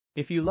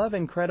If you love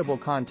incredible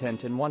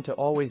content and want to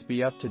always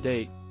be up to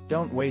date,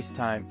 don't waste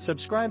time.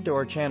 Subscribe to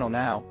our channel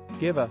now,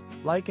 give a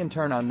like and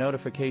turn on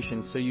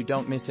notifications so you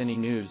don't miss any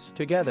news.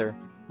 Together,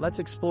 let's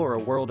explore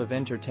a world of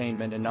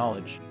entertainment and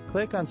knowledge.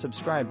 Click on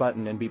subscribe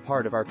button and be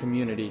part of our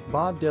community.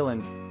 Bob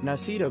Dylan,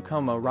 nacido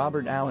como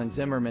Robert Allen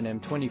Zimmerman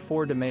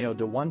M24 de Mayo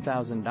de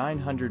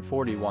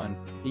 1941,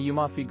 y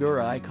uma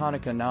figura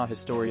icónica na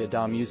historia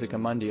da música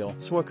mundial.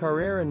 Sua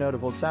carreira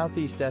notable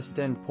Southeast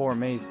estende por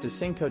mais de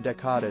 5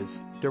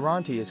 décadas,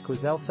 durante as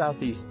quais el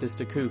Southeast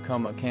destacou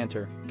como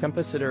cantor,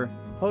 compositor,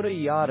 poeta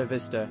e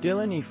ativista.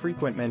 Dylan é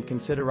frequentemente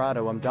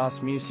considerado dos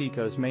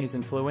músicos mais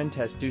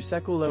influentes do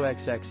século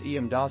XX e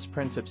dos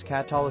príncipes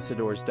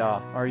catalisadores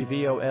da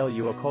revolução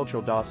a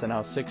cultural dos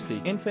anos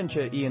 60.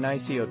 Infância e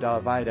início da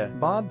vida.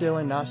 Bob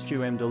Dylan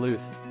nasceu em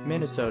Duluth,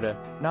 Minnesota,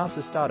 nos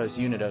Estados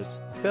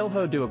Unidos.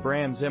 Filho de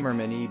Abraham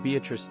Zimmerman e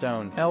Beatrice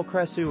Stone. Ele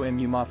cresceu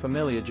em uma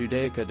família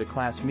judaica de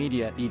classe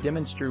média e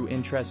demonstrou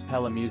interesse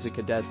pela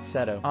música desde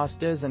cedo. Aos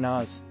 10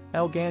 anos,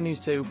 ele ganhou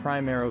seu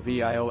primeiro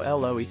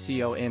violão e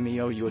começou a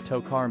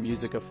tocar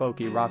música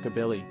folk e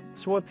rockabilly.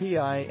 Sua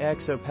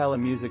paixão pela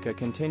música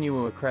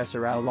continuou a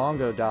crescer ao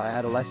longo da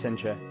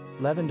adolescência,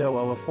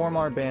 levando-o a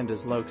formar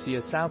bandas locais e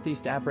a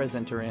Southeast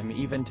apresentar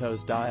em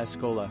eventos da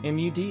escola.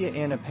 Mudou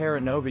Ana para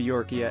Nova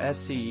York e a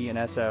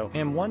SCENSO.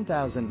 Em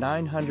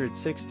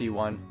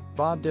 1961,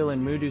 Bob Dylan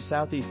mudou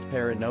Southeast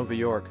para Nova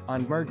York,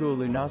 onde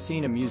mergulhou na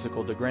cena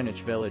musical de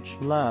Greenwich Village.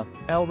 Lá,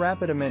 ele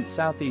rapidamente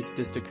Southeast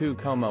destacou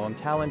como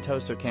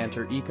talentoso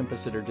cantor e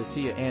compositor de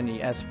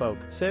CNES folk.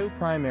 Seu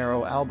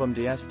primeiro álbum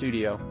de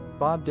estúdio,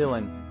 Bob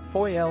Dylan,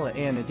 foi el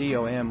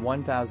anadio em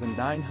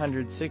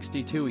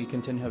 1962 e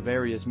continha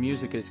várias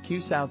músicas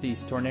que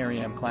Southeast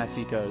tornariam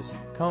clássicos,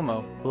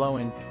 como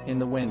Blowin' in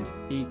the Wind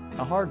e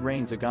A Hard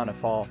Rain's a Gonna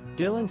Fall.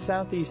 Dylan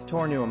Southeast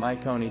tornou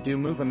ícone do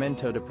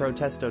movimento de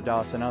protesto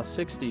dos anos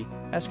 60,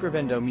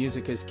 escrevendo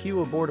músicas que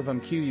abordavam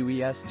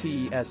questões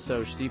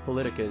sociais e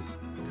políticas,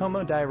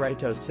 como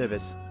direitos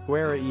civis,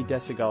 guerra e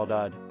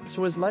desigualdade.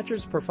 Suas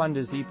letras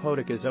profundas e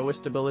poéticas o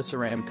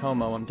estabeleceram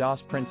como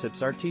dos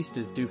príncipes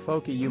artistas do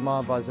folk e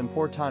uma voz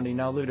importante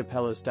na luta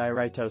pelos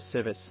direitos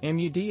civis.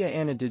 Mudou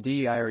Ana de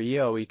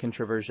direito e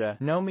controversia.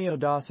 No meio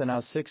dos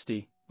anos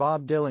 60,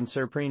 Bob Dylan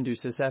surpreendeu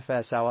seus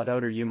fãs ao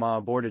adotar uma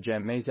abordagem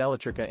mais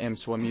elétrica em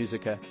sua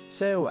música.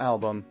 Seu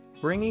álbum,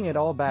 Bringing It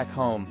All Back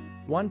Home,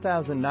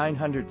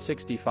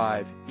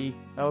 1965, e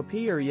o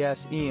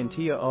PRS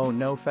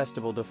no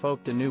Festival de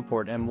Folk de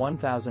Newport em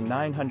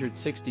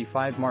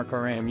 1965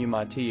 marcaram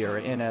uma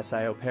tierra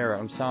NSIO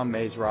para som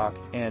mais rock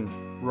and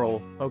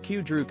roll, o que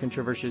drew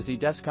controvérsias e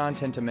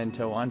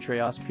descontentamento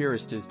entre os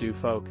puristas do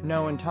folk.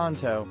 No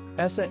entanto,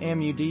 essa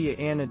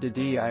mudança Ana de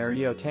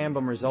direito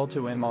também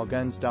resultou em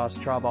alguns dos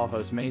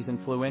trabalhos mais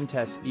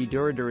influentes e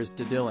duradouros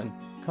de Dylan,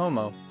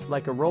 como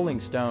Like a Rolling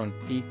Stone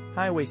e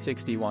Highway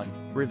 61,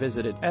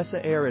 Revisited. Essa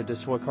era de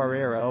sua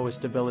carreira o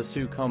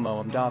estabeleceu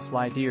como dos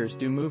líderes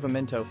do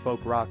movimento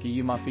folk rock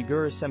e uma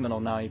figura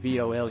seminal na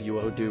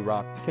evolução do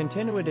rock.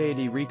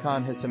 Continuidade e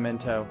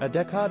reconhecimento. A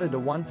década de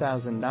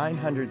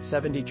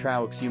 1970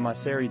 trouxe uma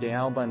série de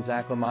álbuns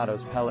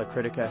aclamados pela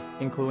crítica,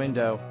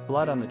 incluindo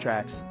Blood on the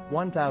Tracks,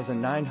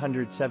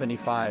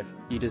 1975,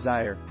 e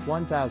Desire,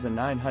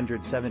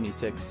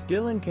 1976.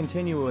 Dylan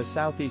continuou a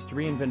Southeast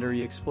reinventar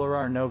e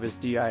explorar novas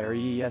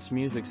DIRES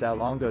músicas ao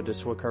longo de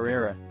sua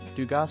carreira,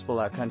 do gospel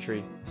ao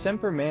country,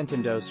 sempre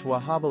mantendo sua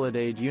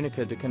habilidade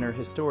única de contar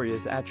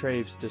histórias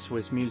através de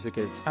suas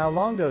músicas. Ao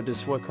longo de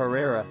sua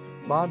carreira,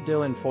 Bob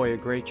Dylan foi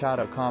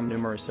agraciado com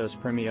numerosos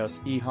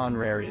prêmios e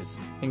honorários,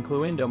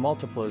 incluindo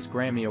múltiplos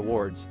Grammy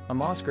Awards, a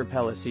Oscar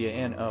pela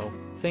no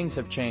Things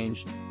Have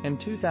Changed, em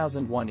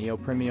 2001 e o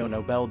Prêmio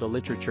Nobel de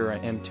Literatura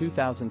em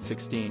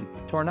 2016,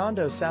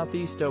 tornando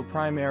Southeast o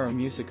primeiro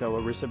músico a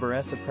receber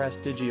essa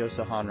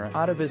prestigiosa honra.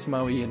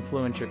 Ativismo e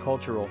influência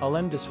cultural.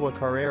 Além de sua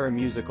carreira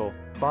musical,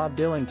 Bob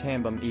Dylan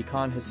também é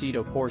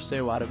conhecido por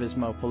seu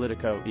ativismo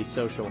político e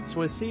social.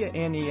 Suas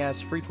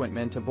CNES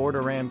frequentemente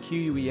abordaram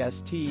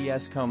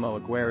questions como a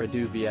guerra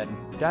do Vietnã,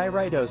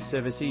 direitos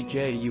civis e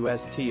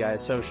justiça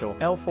social.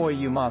 Ele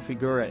foi uma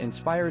figura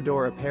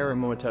inspiradora para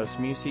muitos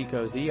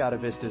músicos e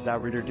ativistas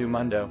ao redor do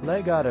mundo.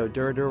 Legado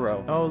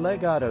duradouro. O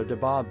legado de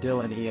Bob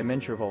Dylan é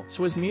imensurável.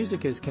 Suas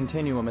músicas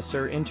continuam a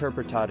ser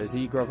interpretadas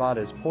e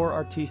gravadas por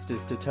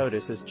artistas de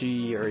todas as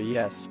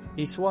generações,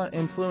 e sua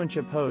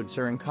influência pode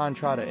ser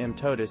encontrada em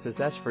todas as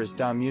esferas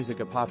da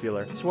música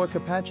popular. Sua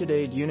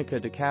capacidade única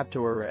de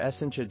capturar a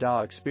essência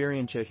da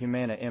experiência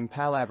humana em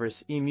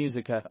palavras e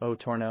música o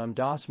torna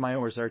dos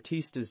maiores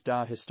artistas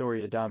da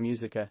história da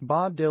música.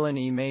 Bob Dylan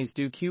é mais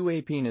do que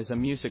apenas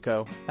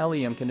músico,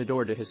 ele é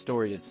contador de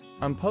histórias.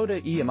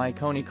 Poeta e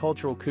ícone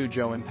cultural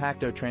cujo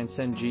impacto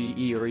transcende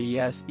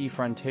generações e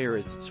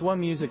fronteiras. Sua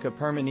música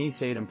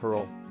permanece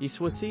atemporal, e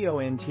sua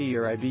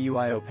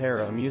contribuição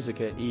para a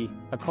música e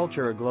a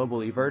cultura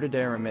global e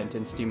verdadeiramente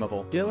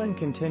inestimável. Dylan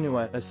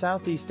continua a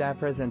Southeast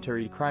apresentar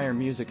e criar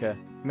música,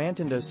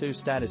 mantendo seu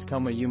status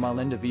como uma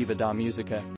lenda viva da música.